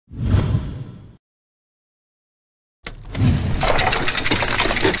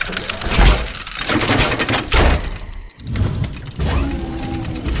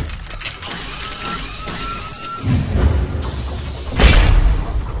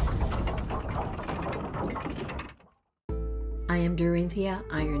am Dorinthea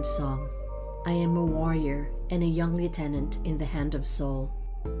Iron Song. I am a warrior and a young lieutenant in the Hand of Soul.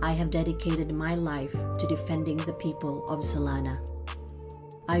 I have dedicated my life to defending the people of Solana.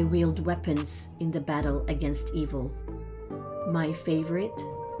 I wield weapons in the battle against evil. My favorite,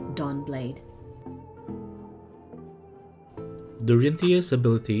 Dawnblade. Dorinthea's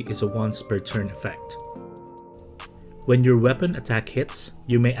ability is a once per turn effect. When your weapon attack hits,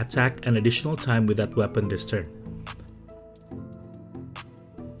 you may attack an additional time with that weapon this turn.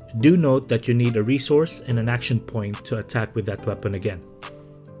 Do note that you need a resource and an action point to attack with that weapon again.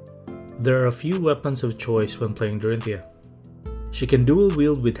 There are a few weapons of choice when playing Dorinthea. She can dual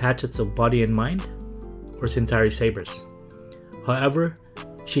wield with hatchets of body and mind, or Centauri sabers. However,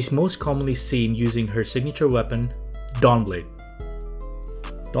 she's most commonly seen using her signature weapon, Dawnblade.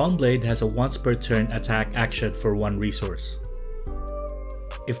 Dawnblade has a once per turn attack action for one resource.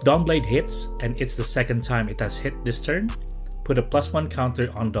 If Dawnblade hits, and it's the second time it has hit this turn, put a +1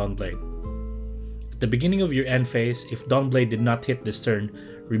 counter on Dawnblade. At the beginning of your end phase, if Dawnblade did not hit this turn,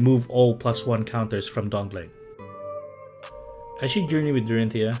 remove all +1 counters from Dawnblade. As you journey with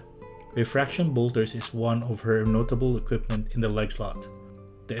Dorinthea, Refraction Bolters is one of her notable equipment in the leg slot.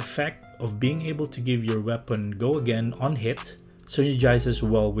 The effect of being able to give your weapon go again on hit synergizes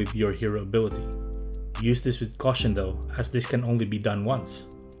well with your hero ability. Use this with caution though, as this can only be done once.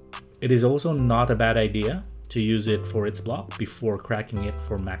 It is also not a bad idea to use it for its block before cracking it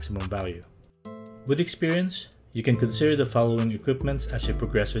for maximum value. With experience, you can consider the following equipments as you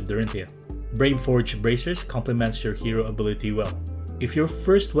progress with Dorinthea. Braveforge Bracers complements your hero ability well. If your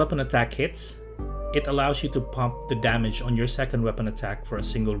first weapon attack hits, it allows you to pump the damage on your second weapon attack for a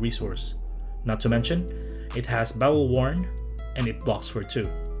single resource. Not to mention, it has Battle Worn, and it blocks for 2.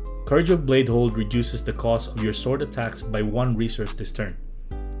 Courage of Bladehold reduces the cost of your sword attacks by 1 resource this turn,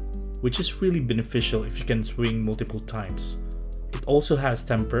 which is really beneficial if you can swing multiple times. It also has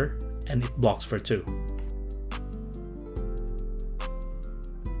Temper, and it blocks for 2.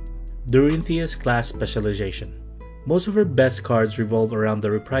 Dorinthea's class specialization. Most of her best cards revolve around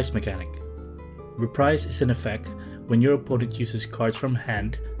the reprise mechanic. Reprise is an effect when your opponent uses cards from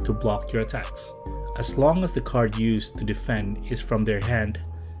hand to block your attacks. As long as the card used to defend is from their hand,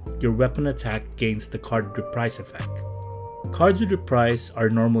 your weapon attack gains the card reprise effect. Cards with reprise are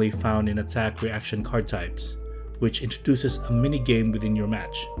normally found in attack reaction card types, which introduces a mini-game within your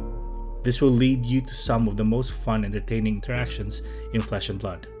match. This will lead you to some of the most fun and entertaining interactions in Flesh and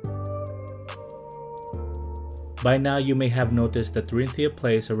Blood. By now you may have noticed that Dorinthea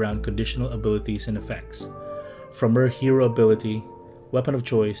plays around conditional abilities and effects. From her hero ability, weapon of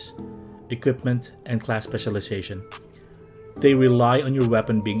choice, equipment, and class specialization, they rely on your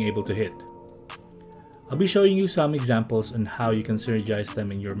weapon being able to hit. I'll be showing you some examples on how you can synergize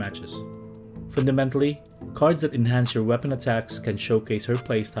them in your matches. Fundamentally, cards that enhance your weapon attacks can showcase her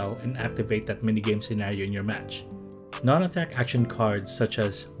playstyle and activate that minigame scenario in your match. Non-attack action cards such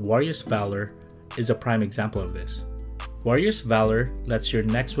as Warrior's Valor is a prime example of this. Warrior's Valor lets your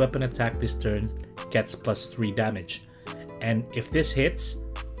next weapon attack this turn gets +3 damage, and if this hits,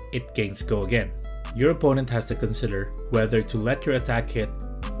 it gains go again. Your opponent has to consider whether to let your attack hit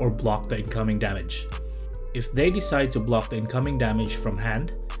or block the incoming damage. If they decide to block the incoming damage from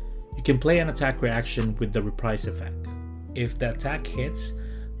hand, you can play an attack reaction with the reprise effect. If the attack hits,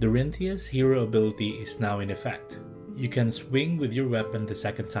 Dorinthea's hero ability is now in effect. You can swing with your weapon the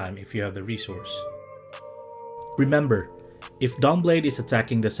second time if you have the resource. Remember, if Dawnblade is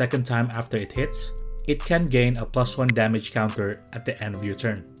attacking the second time after it hits, it can gain a +1 damage counter at the end of your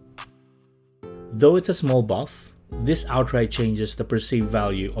turn. Though it's a small buff, this outright changes the perceived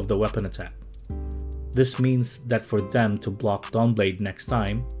value of the weapon attack. This means that for them to block Dawnblade next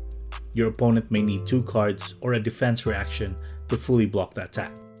time, your opponent may need 2 cards or a defense reaction to fully block the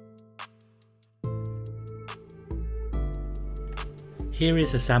attack. Here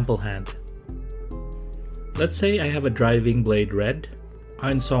is a sample hand. Let's say I have a Driving Blade red,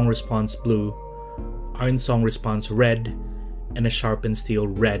 Iron Song Response blue, Iron Song Response red, and a Sharpened Steel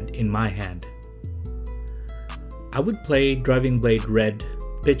red in my hand. I would play Driving Blade red,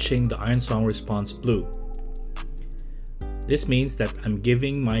 pitching the Iron Song Response blue. This means that I'm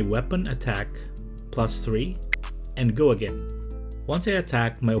giving my weapon attack +3 and go again. Once I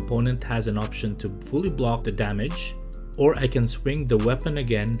attack, my opponent has an option to fully block the damage, or I can swing the weapon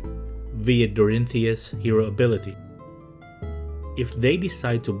again via Dorinthea's hero ability. If they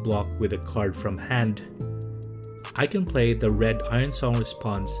decide to block with a card from hand, I can play the red Iron Song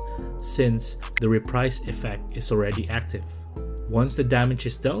Response since the reprise effect is already active. Once the damage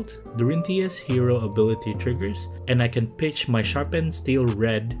is dealt, Dorinthea's hero ability triggers and I can pitch my Sharpened Steel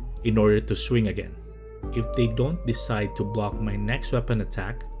red in order to swing again. If they don't decide to block my next weapon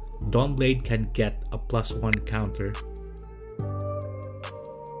attack, Dawnblade can get a +1 counter.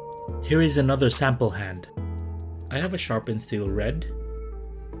 Here is another sample hand. I have a Sharpened Steel red,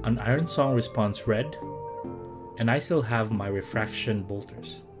 an Iron Song response red, and I still have my refraction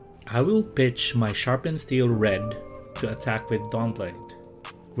bolters. I will pitch my Sharpened Steel red to attack with Dawnblade.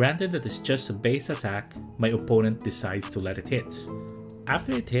 Granted that it's just a base attack, my opponent decides to let it hit.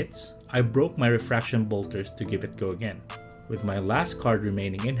 After it hits, I broke my refraction bolters to give it go again. With my last card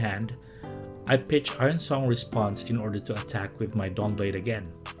remaining in hand, I pitch Iron Song response in order to attack with my Dawnblade again,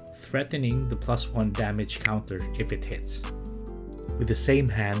 threatening the +1 damage counter if it hits. With the same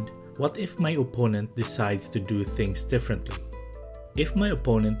hand, what if my opponent decides to do things differently? If my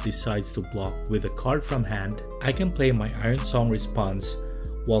opponent decides to block with a card from hand, I can play my Iron Song response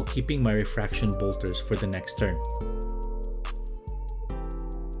while keeping my refraction bolters for the next turn.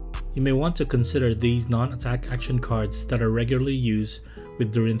 You may want to consider these non-attack action cards that are regularly used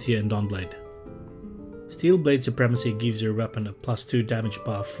with Dorinthea and Dawnblade. Steel Blade Supremacy gives your weapon a +2 damage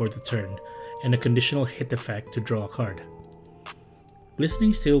buff for the turn and a conditional hit effect to draw a card.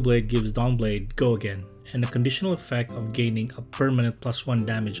 Glistening Steel Blade gives Dawnblade go again and a conditional effect of gaining a permanent +1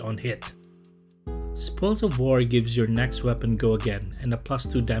 damage on hit. Spoils of War gives your next weapon go again and a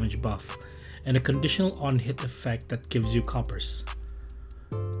 +2 damage buff and a conditional on hit effect that gives you coppers.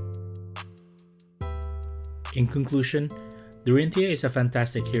 In conclusion, Dorinthea is a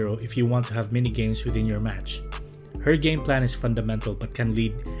fantastic hero if you want to have mini-games within your match. Her game plan is fundamental but can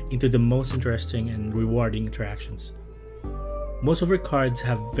lead into the most interesting and rewarding interactions. Most of her cards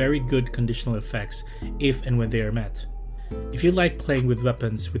have very good conditional effects if and when they are met. If you like playing with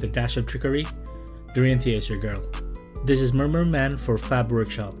weapons with a dash of trickery, Dorinthea is your girl. This is Mermerman for Fab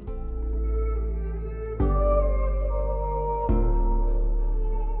Workshop.